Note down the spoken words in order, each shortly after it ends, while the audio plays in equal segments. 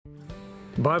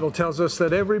The Bible tells us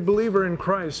that every believer in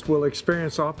Christ will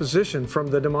experience opposition from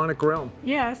the demonic realm.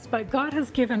 Yes, but God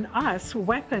has given us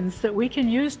weapons that we can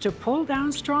use to pull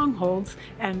down strongholds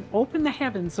and open the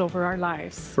heavens over our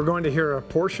lives. We're going to hear a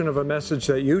portion of a message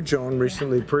that you, Joan,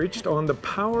 recently preached on the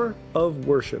power of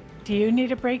worship. Do you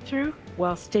need a breakthrough?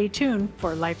 Well, stay tuned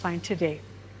for LifeLine Today.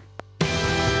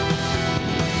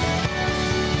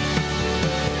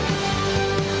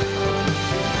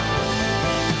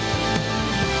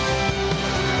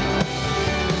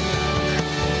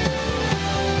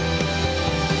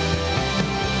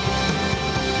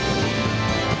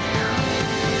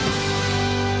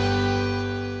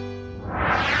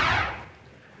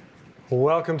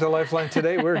 Welcome to LifeLine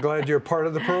Today. We're glad you're part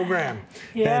of the program.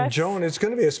 Yes. And Joan, it's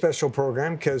going to be a special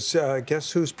program because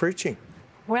guess who's preaching?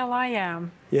 Well, I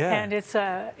am. Yeah. And it's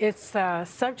a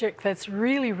subject that's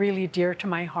really, really dear to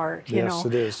my heart. Yes,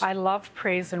 it is. I love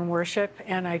praise and worship,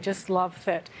 and I just love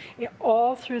that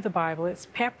all through the Bible, it's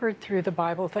peppered through the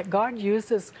Bible, that God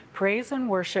uses praise and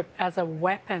worship as a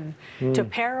weapon to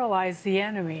paralyze the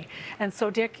enemy. And so,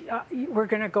 Dick, we're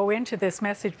going to go into this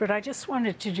message, but I just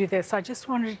wanted to do this. I just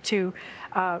wanted to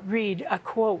read a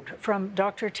quote from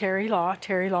Dr. Terry Law.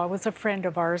 Terry Law was a friend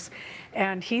of ours,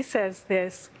 and he says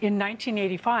this, in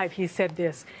 1985, he said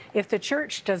this: "If the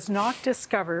church does not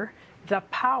discover the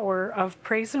power of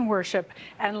praise and worship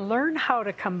and learn how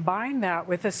to combine that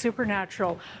with the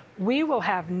supernatural, we will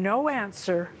have no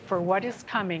answer for what is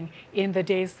coming in the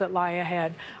days that lie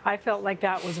ahead." I felt like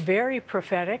that was very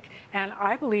prophetic, and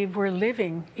I believe we're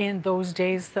living in those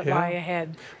days that lie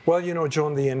ahead. Well, you know,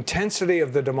 Joan, the intensity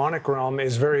of the demonic realm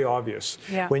is very obvious.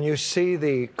 Yeah. When you see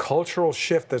the cultural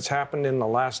shift that's happened in the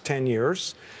last 10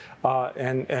 years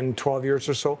and 12 years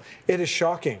or so, it is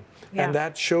shocking. Yeah. And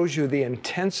that shows you the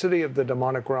intensity of the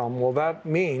demonic realm. Well, that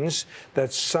means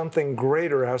that something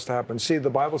greater has to happen. See, the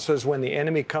Bible says when the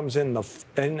enemy comes in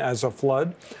as a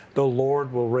flood, the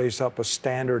Lord will raise up a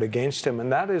standard against him.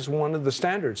 And that is one of the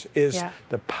standards, is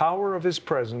the power of his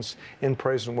presence in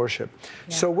praise and worship.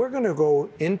 Yeah. So we're going to go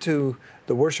into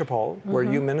the worship hall where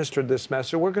you ministered this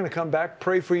message. We're going to come back,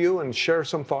 pray for you, and share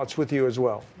some thoughts with you as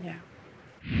well. Yeah.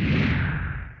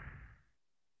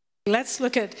 Let's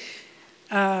look at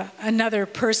another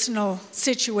personal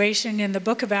situation in the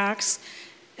book of Acts,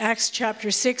 Acts chapter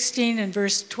 16 and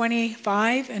verse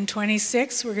 25 and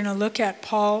 26. We're going to look at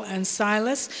Paul and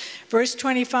Silas. Verse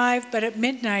 25, "But at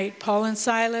midnight Paul and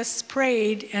Silas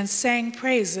prayed and sang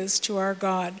praises to our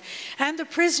God. And the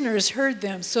prisoners heard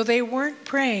them, so they weren't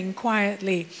praying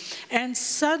quietly. And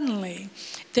suddenly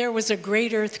there was a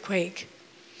great earthquake."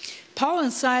 Paul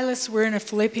and Silas were in a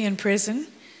Philippian prison.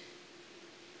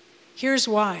 Here's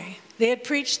why. They had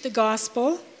preached the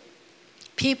gospel.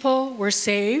 People were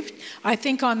saved. I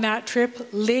think on that trip,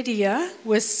 Lydia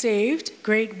was saved,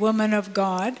 great woman of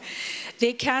God.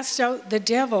 They cast out the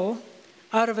devil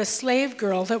out of a slave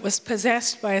girl that was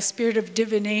possessed by a spirit of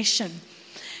divination.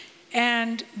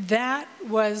 And that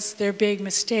was their big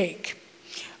mistake,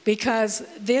 because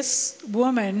this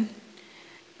woman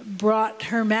brought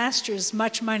her masters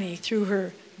much money through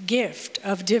her gift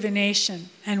of divination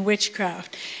and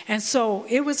witchcraft. And so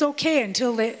it was okay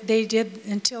until they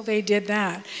did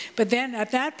that. But then at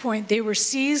that point they were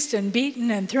seized and beaten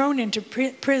and thrown into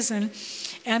prison.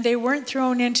 And they weren't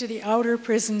thrown into the outer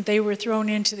prison, they were thrown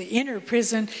into the inner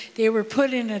prison. They were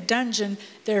put in a dungeon.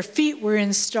 Their feet were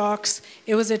in stocks.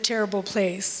 It was a terrible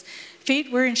place.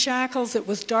 Feet were in shackles. It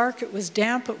was dark, it was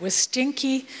damp, it was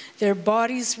stinky. Their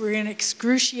bodies were in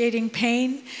excruciating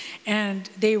pain, and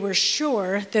they were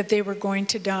sure that they were going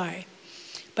to die.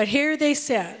 But here they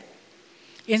said,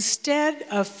 instead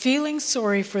of feeling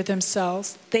sorry for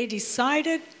themselves, they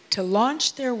decided to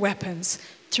launch their weapons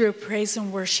through praise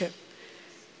and worship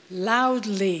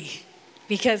loudly,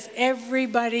 because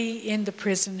everybody in the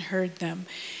prison heard them.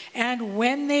 And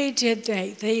when they did,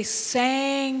 they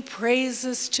sang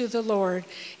praises to the Lord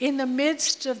in the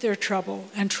midst of their trouble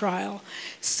and trial.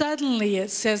 Suddenly,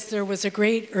 it says, there was a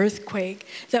great earthquake.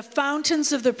 The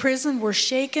fountains of the prison were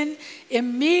shaken.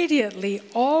 Immediately,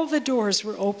 all the doors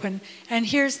were open. And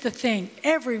here's the thing,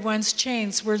 everyone's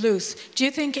chains were loose. Do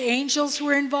you think angels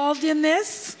were involved in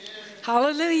this? Yeah.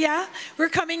 Hallelujah. We're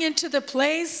coming into the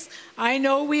place, I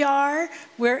know we are,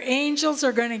 where angels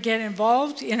are going to get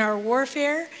involved in our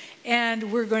warfare,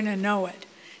 and we're going to know it.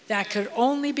 That could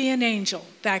only be an angel.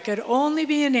 That could only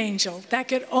be an angel. That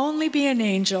could only be an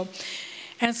angel.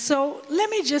 And so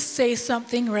let me just say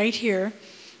something right here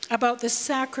about the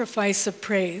sacrifice of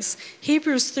praise.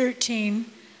 Hebrews 13,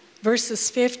 verses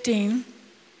 15.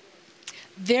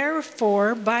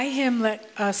 "Therefore, by him let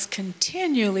us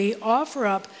continually offer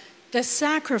up the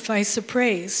sacrifice of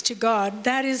praise to God.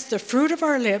 That is the fruit of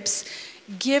our lips,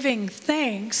 giving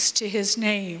thanks to his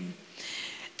name.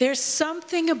 There's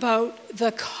something about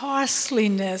the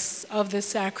costliness of the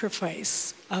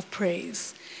sacrifice of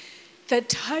praise that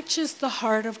touches the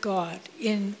heart of God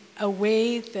in a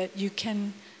way that you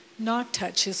can not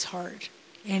touch his heart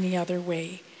any other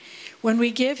way. When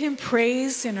we give him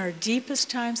praise in our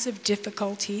deepest times of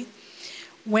difficulty,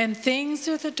 when things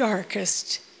are the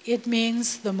darkest, it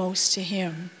means the most to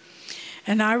him.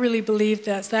 And I really believe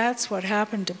that that's what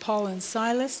happened to Paul and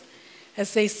Silas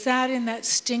as they sat in that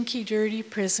stinky, dirty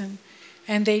prison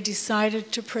and they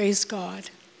decided to praise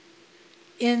God.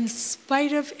 In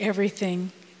spite of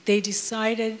everything, they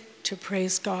decided to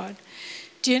praise God.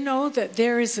 Do you know that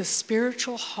there is a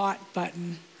spiritual hot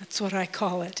button, that's what I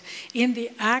call it, in the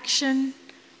action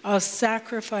of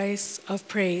sacrifice of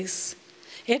praise?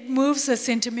 It moves us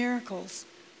into miracles.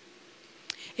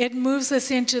 It moves us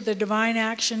into the divine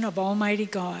action of Almighty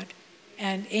God,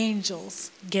 and angels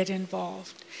get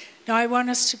involved. Now I want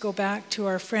us to go back to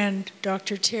our friend,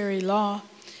 Dr. Terry Law,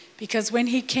 because when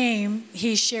he came,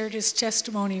 he shared his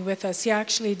testimony with us. He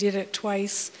actually did it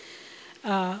twice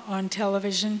on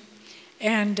television.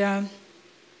 And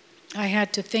I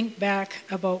had to think back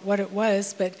about what it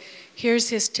was, but here's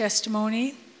his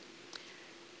testimony.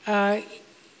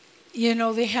 You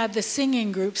know, they had the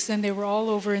singing groups, and they were all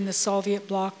over in the Soviet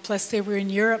bloc, plus they were in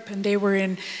Europe, and they were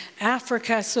in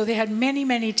Africa, so they had many,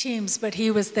 many teams, but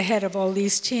he was the head of all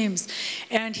these teams.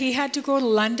 And he had to go to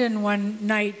London one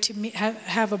night to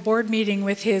have a board meeting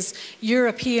with his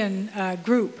European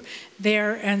group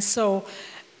there, and so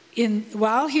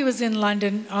while he was in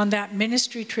London on that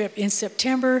ministry trip in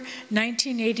September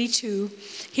 1982,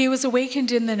 he was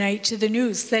awakened in the night to the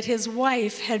news that his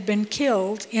wife had been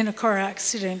killed in a car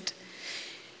accident.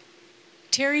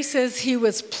 Terry says he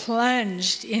was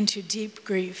plunged into deep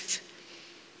grief.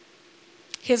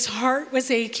 His heart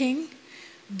was aching.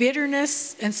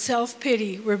 Bitterness and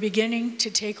self-pity were beginning to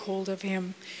take hold of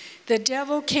him. The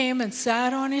devil came and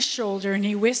sat on his shoulder, and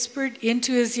he whispered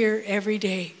into his ear every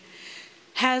day,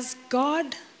 "Has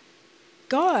God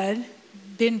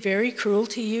been very cruel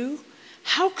to you?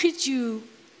 How could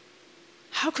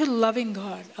loving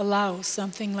God allow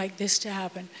something like this to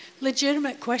happen?"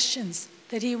 Legitimate questions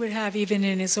that he would have even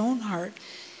in his own heart.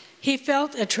 He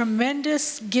felt a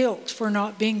tremendous guilt for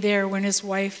not being there when his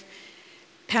wife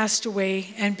passed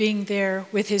away and being there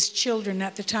with his children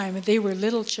at the time. They were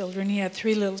little children. He had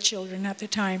 3 little children at the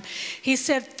time. He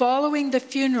said following the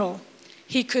funeral,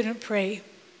 he couldn't pray.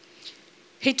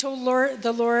 He told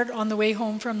the Lord on the way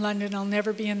home from London, "I'll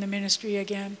never be in the ministry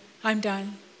again. I'm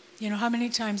done." You know, how many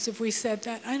times have we said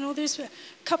that? I know there's a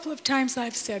couple of times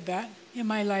I've said that in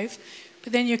my life,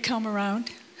 but then you come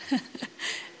around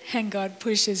and God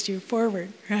pushes you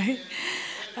forward, right?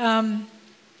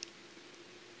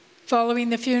 Following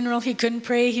the funeral, he couldn't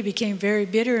pray. He became very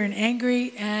bitter and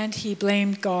angry, and he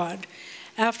blamed God.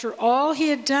 After all he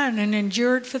had done and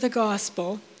endured for the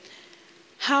gospel,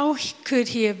 how could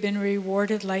he have been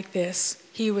rewarded like this?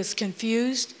 He was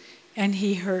confused and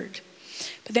he hurt.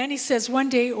 But then he says one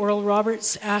day Oral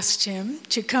Roberts asked him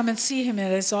to come and see him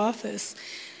at his office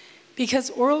because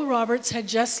Oral Roberts had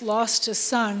just lost a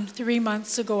son 3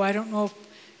 months ago. I don't know if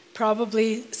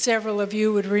probably several of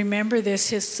you would remember this.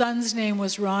 His son's name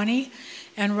was Ronnie,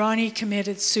 and Ronnie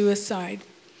committed suicide.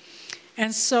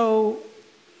 And so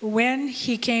when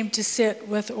he came to sit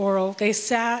with Oral, they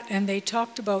sat and they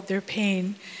talked about their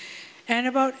pain. And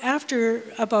after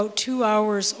about 2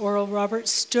 hours, Oral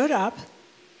Roberts stood up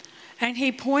and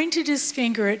he pointed his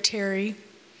finger at Terry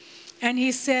and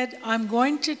he said, "I'm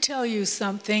going to tell you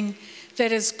something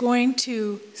that is going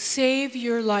to save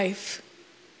your life.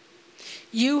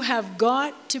 You have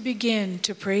got to begin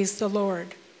to praise the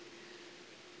Lord."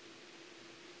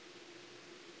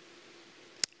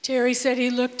 Terry said he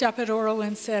looked up at Oral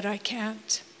and said, "I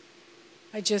can't.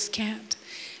 I just can't."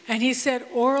 And he said,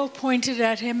 Oral pointed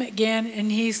at him again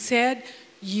and he said,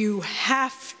 "You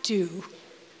have to.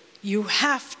 You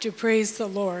have to praise the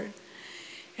Lord."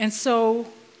 And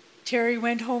so Terry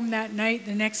went home that night.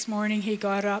 The next morning he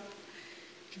got up,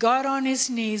 he got on his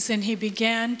knees and he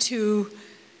began to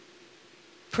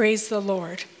praise the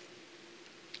Lord.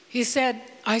 He said,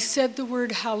 "I said the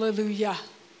word hallelujah.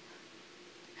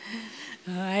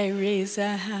 I raise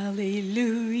a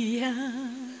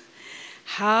hallelujah.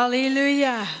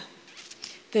 Hallelujah."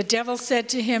 The devil said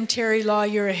to him, "Terry Law,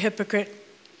 you're a hypocrite.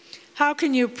 How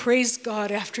can you praise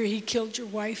God after he killed your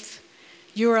wife?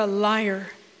 You're a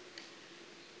liar.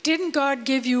 Didn't God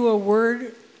give you a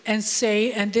word and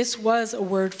say," and this was a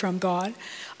word from God,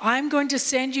 I'm going to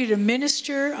send you to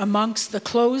minister amongst the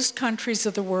closed countries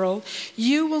of the world.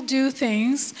 You will do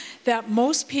things that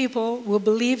most people will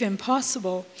believe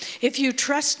impossible. If you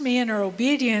trust me and are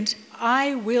obedient,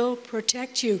 I will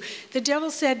protect you. The devil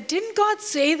said, didn't God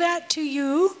say that to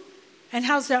you? And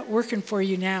how's that working for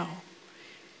you now?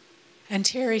 And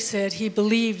Terry said he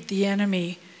believed the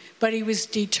enemy, but he was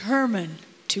determined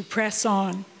to press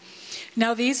on.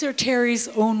 Now these are Terry's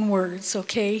own words,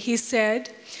 okay? He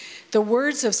said, the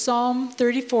words of Psalm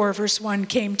 34 verse 1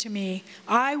 came to me.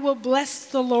 I will bless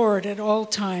the Lord at all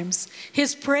times.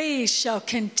 His praise shall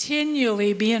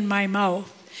continually be in my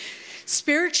mouth.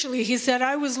 Spiritually, he said,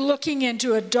 I was looking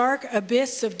into a dark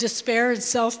abyss of despair and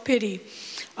self-pity.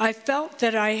 I felt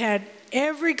that I had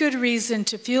every good reason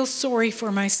to feel sorry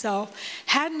for myself.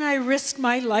 Hadn't I risked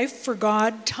my life for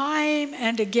God time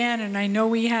and again, and I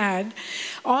know he had,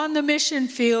 on the mission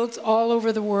fields all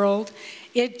over the world?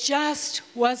 It just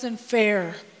wasn't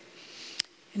fair.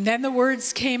 And then the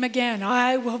words came again.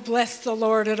 I will bless the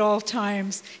Lord at all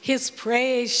times. His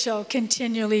praise shall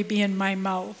continually be in my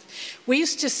mouth. We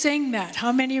used to sing that.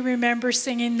 How many remember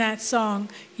singing that song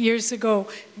years ago?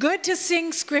 Good to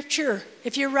sing scripture.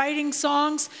 If you're writing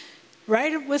songs,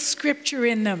 write it with scripture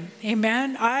in them.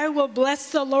 Amen. I will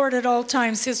bless the Lord at all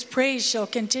times. His praise shall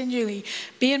continually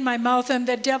be in my mouth. And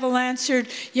the devil answered,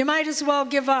 you might as well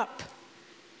give up.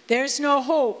 There's no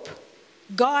hope.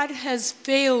 God has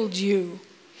failed you.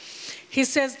 He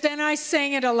says, then I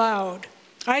sang it aloud.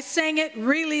 I sang it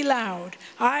really loud.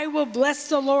 I will bless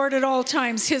the Lord at all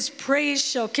times. His praise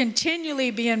shall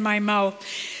continually be in my mouth.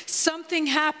 Something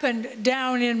happened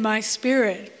down in my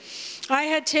spirit. I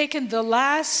had taken the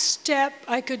last step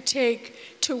I could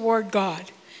take toward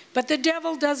God. But the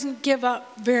devil doesn't give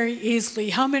up very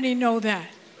easily. How many know that?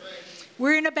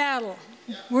 We're in a battle.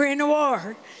 We're in a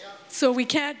war. So we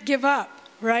can't give up,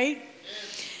 right?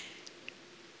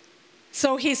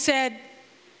 So he said,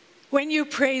 when you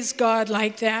praise God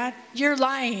like that, you're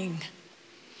lying.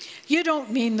 You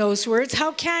don't mean those words.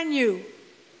 How can you?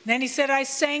 Then he said, I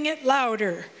sang it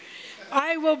louder.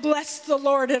 I will bless the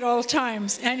Lord at all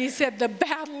times. And he said, the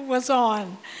battle was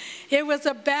on. It was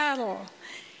a battle.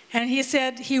 And he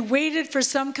said he waited for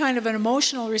some kind of an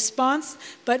emotional response,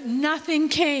 but nothing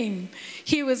came.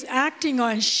 He was acting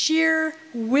on sheer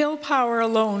willpower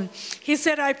alone. He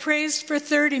said, I praised for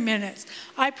 30 minutes.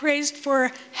 I praised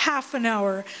for half an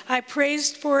hour. I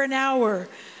praised for an hour.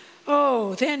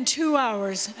 Oh, then 2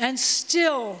 hours. And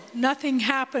still nothing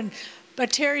happened.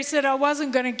 But Terry said, I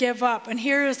wasn't going to give up. And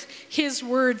here's his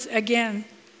words again.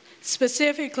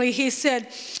 Specifically, he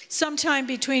said, sometime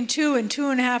between 2 and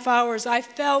 2.5 hours, I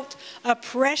felt a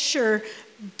pressure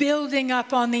building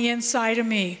up on the inside of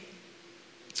me.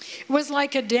 It was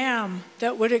like a dam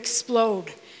that would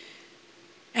explode.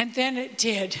 And then it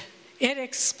did. It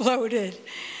exploded.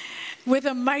 With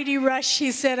a mighty rush,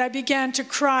 he said, I began to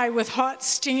cry with hot,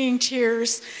 stinging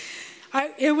tears.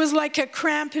 It was like a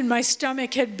cramp in my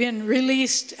stomach had been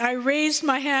released. I raised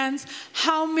my hands.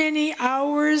 How many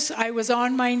hours I was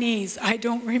on my knees, I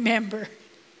don't remember.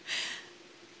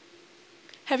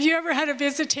 Have you ever had a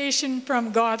visitation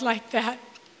from God like that?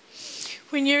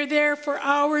 When you're there for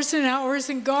hours and hours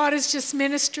and God is just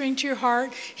ministering to your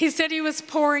heart. He said he was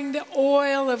pouring the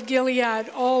oil of Gilead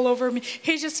all over me.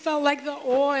 He just felt like the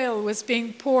oil was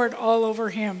being poured all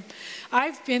over him.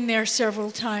 I've been there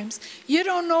several times. You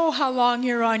don't know how long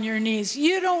you're on your knees.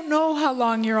 You don't know how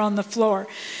long you're on the floor.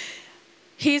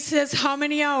 He says, how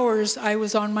many hours I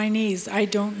was on my knees, I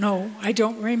don't know. I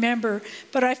don't remember.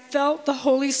 But I felt the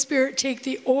Holy Spirit take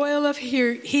the oil of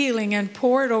healing and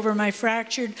pour it over my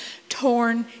fractured,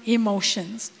 torn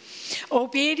emotions.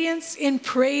 Obedience in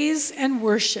praise and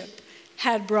worship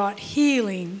had brought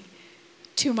healing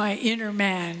to my inner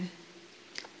man.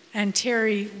 And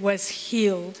Terry was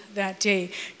healed that day.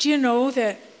 Do you know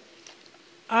that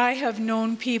I have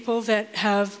known people that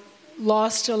have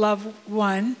lost a loved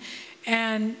one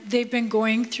and they've been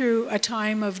going through a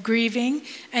time of grieving.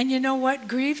 And you know what?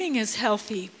 Grieving is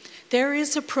healthy. There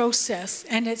is a process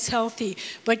and it's healthy.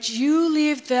 But you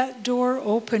leave that door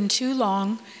open too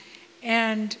long,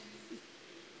 and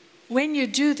when you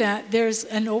do that, there's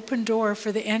an open door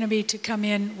for the enemy to come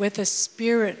in with a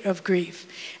spirit of grief.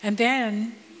 And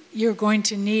then you're going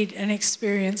to need an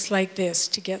experience like this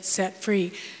to get set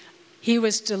free. He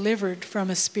was delivered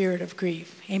from a spirit of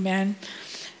grief. Amen.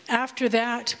 After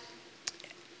that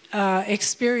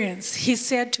experience, he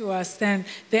said to us,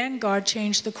 then God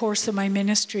changed the course of my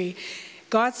ministry.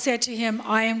 God said to him,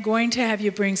 I am going to have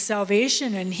you bring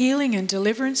salvation and healing and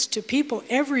deliverance to people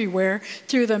everywhere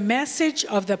through the message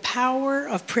of the power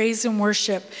of praise and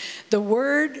worship. The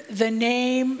word, the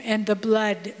name, and the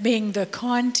blood being the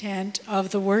content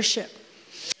of the worship.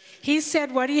 He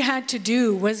said what he had to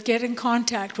do was get in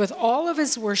contact with all of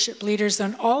his worship leaders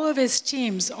and all of his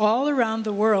teams all around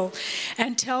the world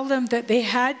and tell them that they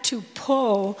had to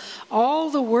pull all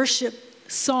the worship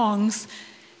songs,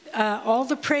 all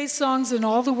the praise songs and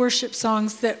all the worship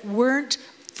songs that weren't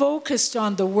focused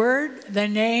on the word, the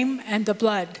name, and the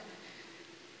blood.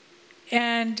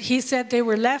 And he said they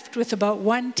were left with about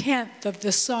 1/10 of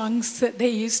the songs that they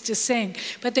used to sing.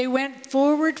 But they went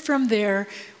forward from there,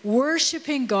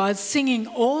 worshiping God, singing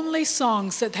only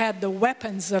songs that had the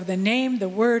weapons of the name, the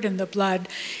word, and the blood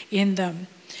in them.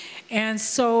 And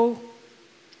so,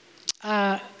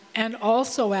 and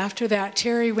also after that,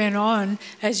 Terry went on,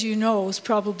 as you know, was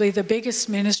probably the biggest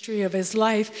ministry of his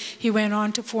life. He went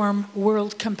on to form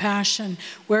World Compassion,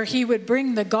 where he would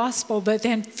bring the gospel, but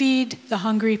then feed the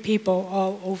hungry people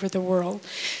all over the world.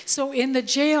 So in the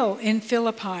jail in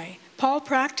Philippi, Paul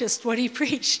practiced what he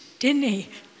preached, didn't he?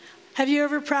 Have you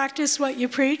ever practiced what you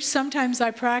preach? Sometimes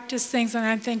I practice things and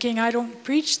I'm thinking, I don't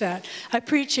preach that. I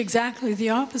preach exactly the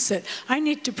opposite. I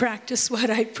need to practice what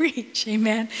I preach,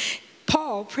 amen.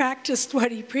 Paul practiced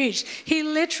what he preached. He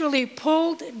literally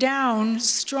pulled down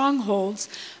strongholds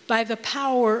by the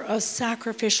power of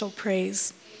sacrificial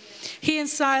praise. He and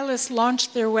Silas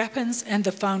launched their weapons and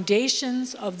the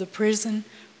foundations of the prison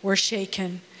were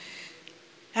shaken.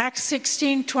 Acts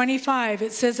 16:25,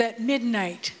 it says at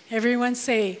midnight. Everyone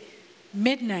say,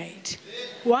 midnight.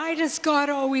 Why does God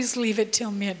always leave it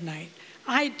till midnight?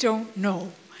 I don't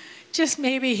know. Just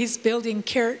maybe he's building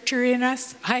character in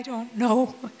us. I don't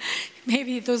know.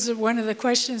 Maybe those are one of the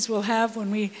questions we'll have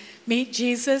when we meet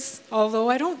Jesus. Although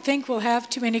I don't think we'll have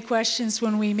too many questions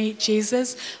when we meet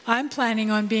Jesus. I'm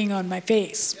planning on being on my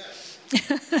face.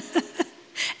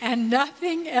 And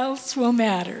nothing else will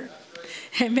matter.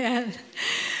 Amen.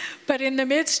 But in the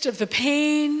midst of the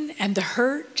pain and the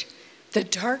hurt, the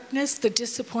darkness, the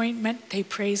disappointment, they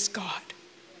praised God.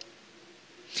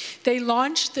 They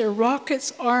launched their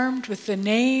rockets armed with the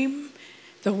name,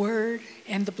 the word,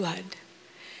 and the blood.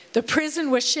 The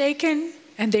prison was shaken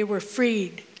and they were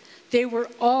freed. They were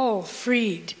all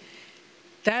freed.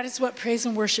 That is what praise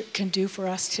and worship can do for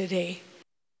us today.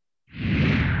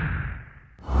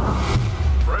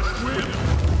 Fresh wind,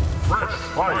 fresh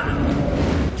fire.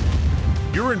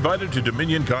 You're invited to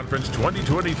Dominion Conference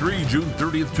 2023, June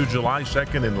 30th to July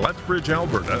 2nd in Lethbridge,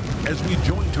 Alberta, as we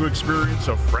join to experience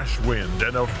a fresh wind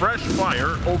and a fresh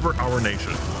fire over our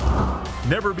nation.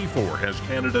 Never before has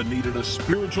Canada needed a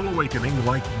spiritual awakening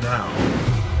like now.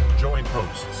 Join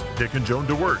hosts Dick and Joan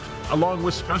Deweert, along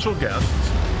with special guests,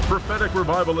 prophetic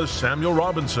revivalist Samuel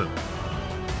Robinson,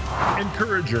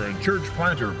 encourager and church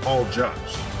planter Paul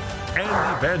Judds, and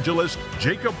evangelist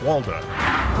Jacob Walda.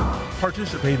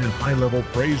 Participate in high-level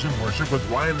praise and worship with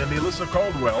Ryan and Elissa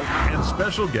Caldwell and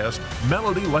special guest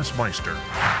Melody Lesmeister.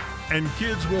 And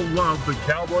kids will love the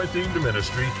cowboy-themed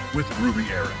ministry with Ruby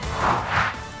Aaron.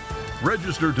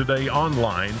 Register today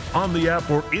online, on the app,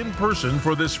 or in person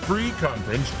for this free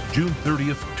conference, June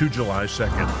 30th to July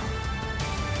 2nd.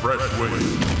 Fresh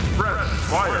wind, fresh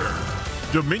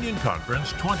fire. Dominion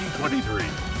Conference 2023.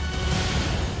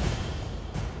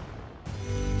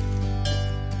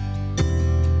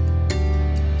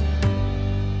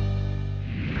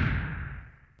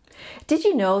 Did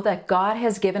you know that God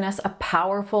has given us a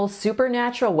powerful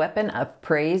supernatural weapon of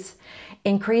praise?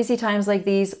 In crazy times like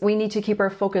these, we need to keep our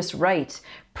focus right.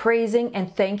 Praising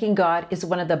and thanking God is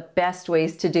one of the best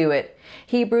ways to do it.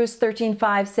 Hebrews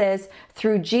 13:5 says,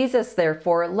 "Through Jesus,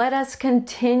 therefore, let us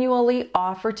continually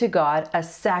offer to God a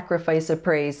sacrifice of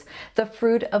praise, the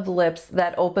fruit of lips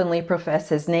that openly profess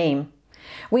His name."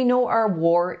 We know our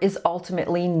war is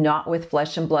ultimately not with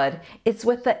flesh and blood. It's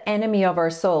with the enemy of our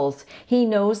souls. He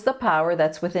knows the power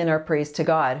that's within our praise to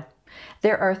God.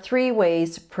 There are 3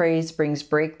 ways praise brings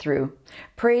breakthrough.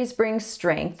 Praise brings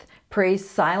strength, praise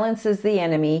silences the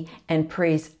enemy, and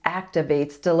praise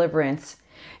activates deliverance.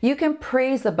 You can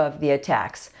praise above the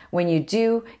attacks. When you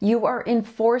do, you are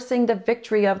enforcing the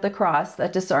victory of the cross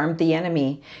that disarmed the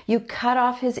enemy. You cut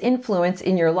off his influence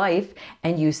in your life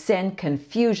and you send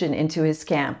confusion into his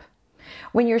camp.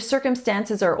 When your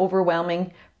circumstances are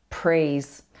overwhelming,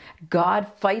 praise. God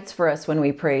fights for us when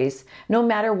we praise. No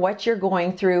matter what you're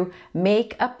going through,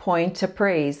 make a point to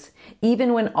praise.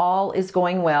 Even when all is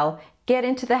going well, get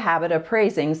into the habit of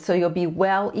praising so you'll be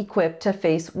well equipped to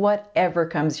face whatever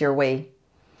comes your way.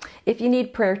 If you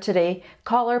need prayer today,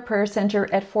 call our prayer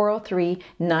center at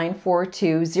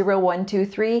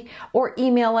 403-942-0123 or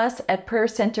email us at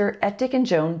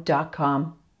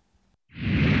prayercenter@dickandjoan.com.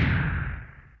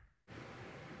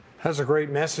 That's a great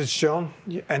message, Joan.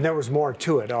 And there was more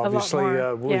to it, obviously.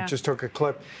 We just took a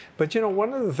clip. But, you know,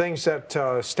 one of the things that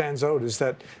stands out is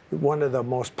that one of the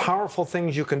most powerful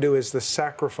things you can do is the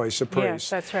sacrifice of praise.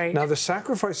 Yes, that's right. Now, the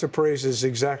sacrifice of praise is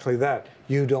exactly that.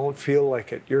 You don't feel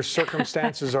like it. Your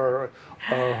circumstances are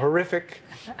horrific.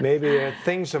 Maybe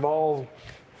things have all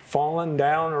fallen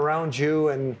down around you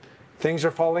and things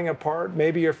are falling apart.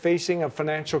 Maybe you're facing a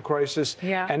financial crisis.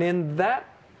 Yeah. And in that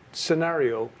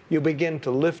scenario, you begin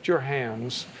to lift your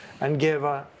hands and give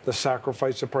the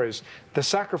sacrifice of praise. The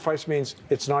sacrifice means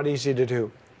it's not easy to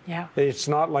do. Yeah. It's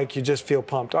not like you just feel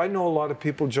pumped. I know a lot of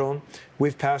people, Joan,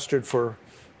 we've pastored for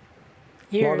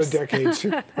Years. a lot of decades.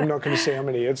 I'm not going to say how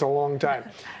many. It's a long time.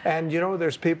 And, you know,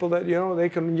 there's people that, you know, they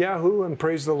can yahoo and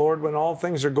praise the Lord when all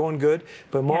things are going good,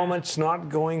 but moments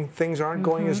things aren't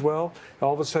going as well.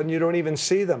 All of a sudden, you don't even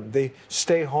see them. They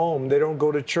stay home. They don't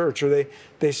go to church, or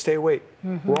they stay away.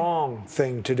 Wrong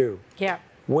thing to do. Yeah.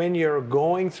 When you're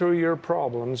going through your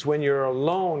problems, when you're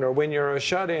alone, or when you're a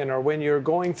shut-in, or when you're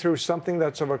going through something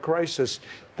that's of a crisis,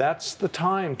 that's the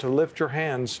time to lift your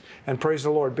hands and praise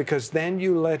the Lord, because then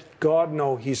you let God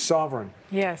know He's sovereign.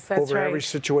 Yes, that's over right. every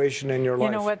situation in your life.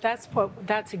 You know what? That's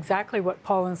exactly what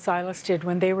Paul and Silas did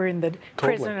when they were in the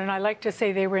prison. And I like to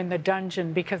say they were in the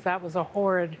dungeon, because that was a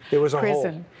horrid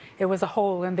prison. It was a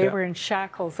hole, and they were in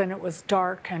shackles, and it was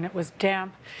dark, and it was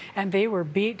damp, and they were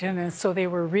beaten, and so they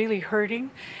were really hurting.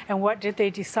 And what did they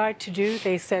decide to do?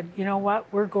 They said, you know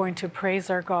what? We're going to praise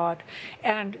our God.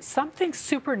 And something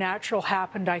supernatural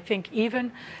happened, I think,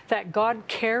 even that God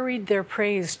carried their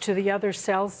praise to the other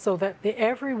cells so that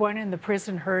everyone in the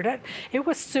prison heard it. It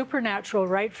was supernatural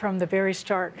right from the very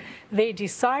start. They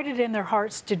decided in their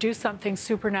hearts to do something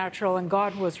supernatural, and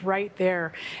God was right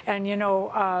there. And, you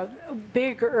know,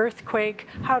 big earthquake,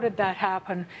 how did that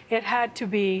happen? It had to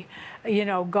be, you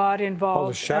know, God involved. All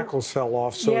the shackles fell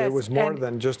off, so it was more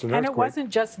than just an earthquake. And it wasn't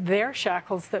just their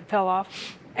shackles that fell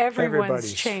off.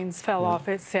 Everyone's chains fell off,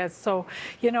 it says. So,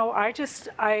 you know,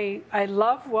 I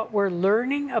love what we're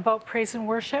learning about praise and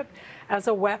worship as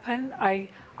a weapon. I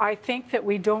think that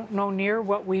we don't know near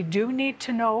what we do need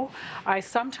to know. I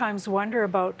sometimes wonder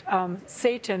about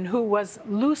Satan, who was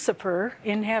Lucifer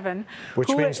in heaven. Which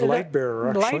means light bearer,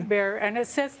 actually. Light bearer, and it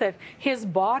says that his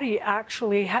body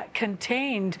actually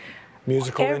contained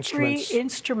musical every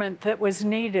instrument that was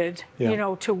needed, you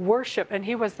know, to worship. And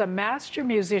he was the master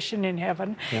musician in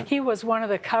heaven. He was one of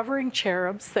the covering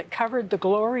cherubs that covered the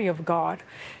glory of God.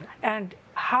 And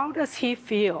how does he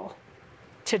feel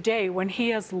today when he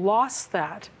has lost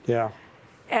that?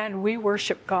 And we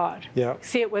worship God.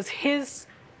 See, it was his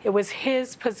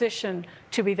position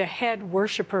to be the head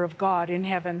worshiper of God in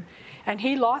heaven, and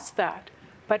he lost that.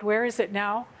 But where is it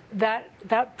now?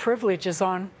 That privilege is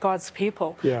on God's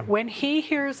people. When he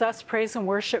hears us praise and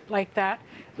worship like that,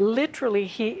 literally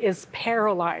he is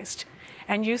paralyzed.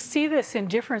 And you see this in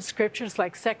different scriptures,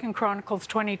 like 2 Chronicles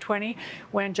 20:20,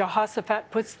 when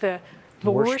Jehoshaphat puts the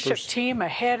worship team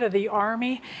ahead of the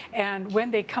army, and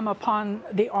when they come upon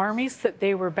the armies that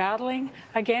they were battling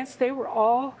against, they were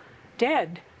all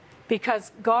dead,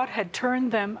 because God had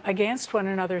turned them against one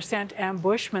another, sent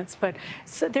ambushments. But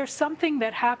so there's something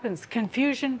that happens,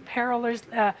 confusion, paralyzed.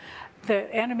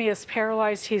 The enemy is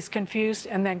paralyzed, he's confused,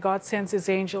 and then God sends his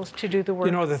angels to do the work.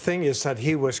 You know, the thing is that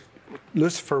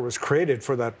Lucifer was created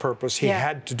for that purpose. He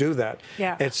had to do that.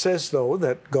 It says, though,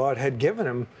 that God had given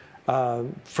him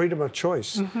freedom of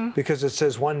choice, because it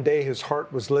says one day his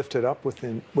heart was lifted up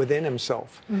within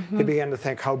himself. He began to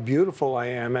think, how beautiful I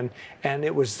am, and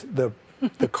it was the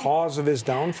cause of his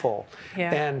downfall.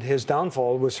 And his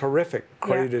downfall was horrific,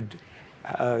 created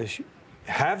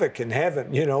havoc in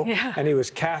heaven, you know, and he was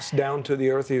cast down to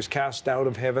the earth. He was cast out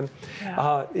of heaven,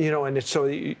 you know, and so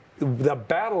the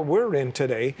battle we're in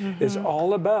today is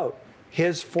all about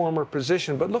his former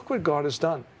position. But look what God has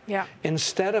done.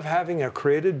 Instead of having a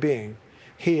created being,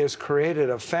 he has created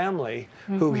a family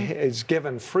who is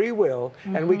given free will,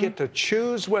 and we get to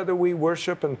choose whether we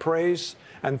worship and praise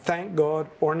and thank God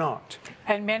or not.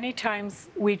 And many times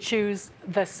we choose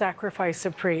the sacrifice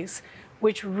of praise,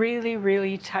 which really,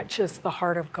 really touches the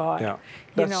heart of God.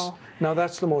 You know. Now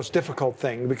that's the most difficult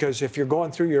thing, because if you're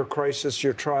going through your crisis,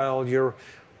 your trial,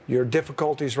 your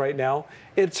difficulties right now,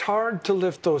 it's hard to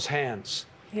lift those hands.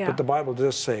 But the Bible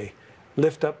does say,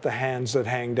 lift up the hands that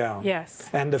hang down.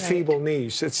 And the feeble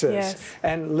knees, it says.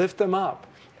 And lift them up.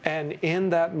 And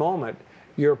in that moment,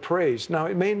 your praise. Now,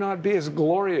 it may not be as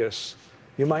glorious.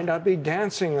 You might not be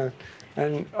dancing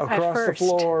and across the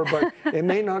floor, but it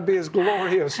may not be as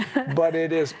glorious, but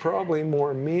it is probably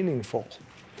more meaningful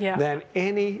than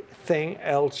anything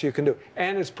else you can do.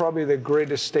 And it's probably the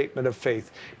greatest statement of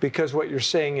faith, because what you're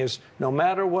saying is, no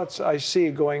matter what I see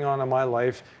going on in my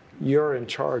life, you're in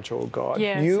charge, oh God.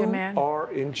 Yes, you amen.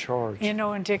 are in charge. You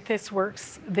know, and Dick, this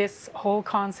whole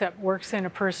concept works in a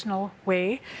personal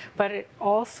way, but it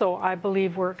also, I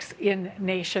believe, works in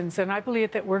nations. And I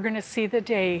believe that we're going to see the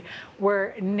day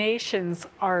where nations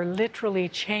are literally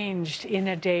changed in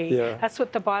a day. Yeah. That's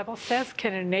what the Bible says.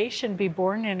 Can a nation be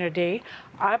born in a day?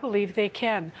 I believe they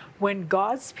can. When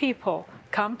God's people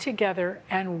come together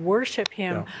and worship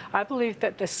Him, I believe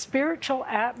that the spiritual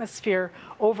atmosphere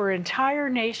over entire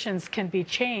nations can be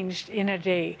changed in a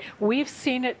day. We've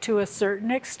seen it to a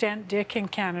certain extent, Dick, in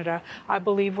Canada. I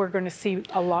believe we're going to see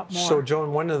a lot more. So,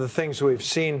 Joan, one of the things we've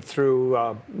seen through,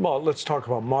 well, let's talk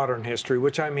about modern history,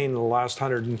 which I mean the last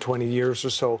 120 years or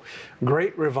so,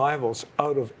 great revivals.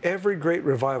 Out of every great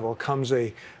revival comes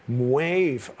a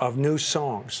wave of new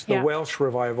songs. The Welsh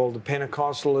revival, the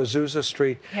Pentecostal Azusa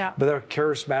Street, but the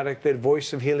charismatic, the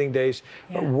Voice of Healing Days,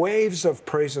 waves of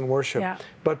praise and worship.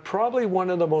 But probably one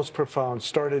of the most profound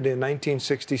started in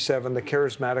 1967, the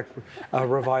charismatic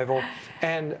revival.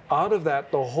 And out of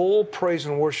that, the whole praise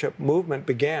and worship movement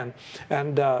began.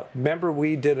 And remember,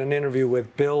 we did an interview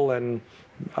with Bill and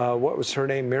what was her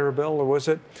name, Mirabelle, or was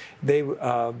it? They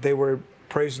were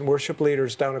praise and worship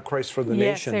leaders down at Christ for the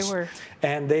Nations. Yes, they were.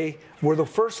 And they were the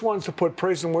first ones to put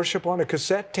praise and worship on a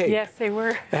cassette tape. Yes, they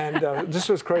were. And this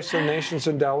was Christ for the Nations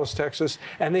in Dallas, Texas.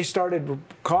 And they started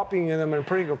copying them and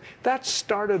printing them. That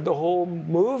started the whole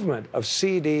movement of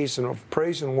CDs and of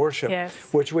praise and worship,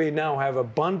 which we now have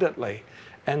abundantly.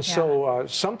 And so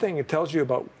something it tells you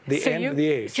about the end of the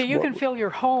age. So you can fill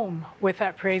your home with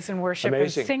that praise and worship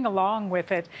and sing along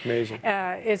with it. Amazing.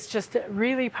 It's just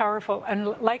really powerful. And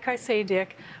like I say,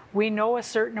 Dick, we know a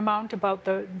certain amount about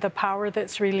the power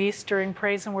that's released during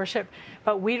praise and worship,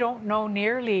 but we don't know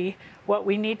nearly what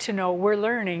we need to know. We're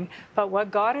learning. But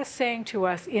what God is saying to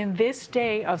us in this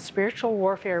day of spiritual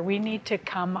warfare, we need to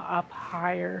come up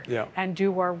higher and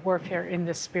do our warfare in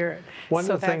the Spirit. One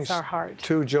so of the that's things, our heart.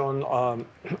 too, Joan,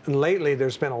 lately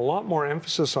there's been a lot more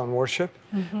emphasis on worship,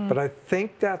 but I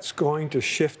think that's going to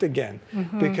shift again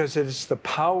because it is the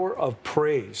power of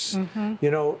praise.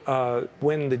 You know,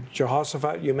 when the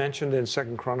Jehoshaphat you mentioned in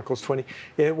 2 Chronicles 20,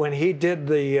 when he did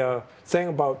the thing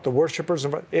about the worshipers,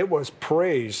 it was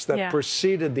praise that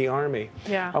preceded the army.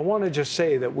 I want to just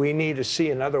say that we need to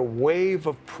see another wave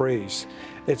of praise.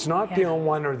 It's not the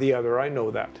one or the other, I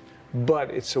know that. But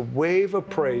it's a wave of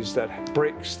praise that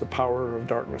breaks the power of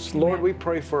darkness. Amen. Lord, we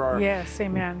pray for our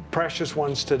precious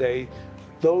ones today.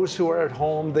 Those who are at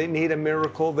home, they need a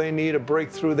miracle, they need a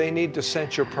breakthrough, they need to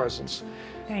sense your presence.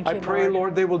 I pray,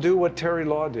 Lord, they will do what Terry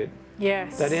Law did.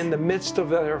 Yes. That in the midst of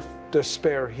their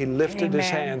despair, he lifted his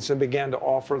hands and began to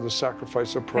offer the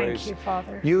sacrifice of praise. Thank you,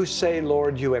 Father. You say,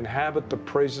 Lord, you inhabit the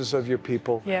praises of your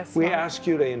people. Yes, we Lord. ask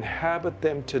you to inhabit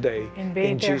them today.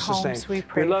 Invade in their Jesus' homes, name. we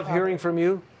pray, love Father. hearing from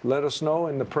you. Let us know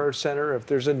in the prayer center if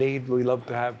there's a need. We love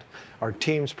to have our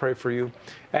teams pray for you.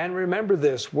 And remember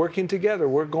this, working together,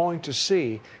 we're going to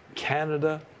see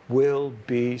Canada will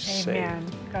be saved. Amen.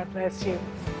 God bless you.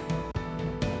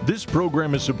 This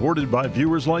program is supported by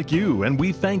viewers like you, and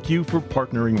we thank you for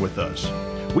partnering with us.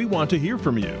 We want to hear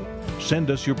from you.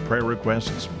 Send us your prayer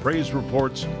requests, praise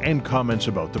reports, and comments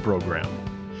about the program.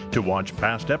 To watch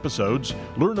past episodes,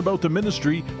 learn about the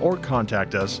ministry, or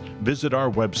contact us, visit our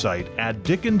website at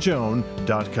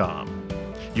dickandjoan.com.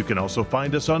 You can also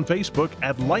find us on Facebook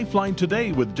at LifeLine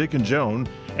Today with Dick and Joan,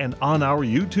 and on our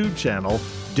YouTube channel,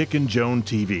 Dick and Joan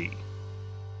TV.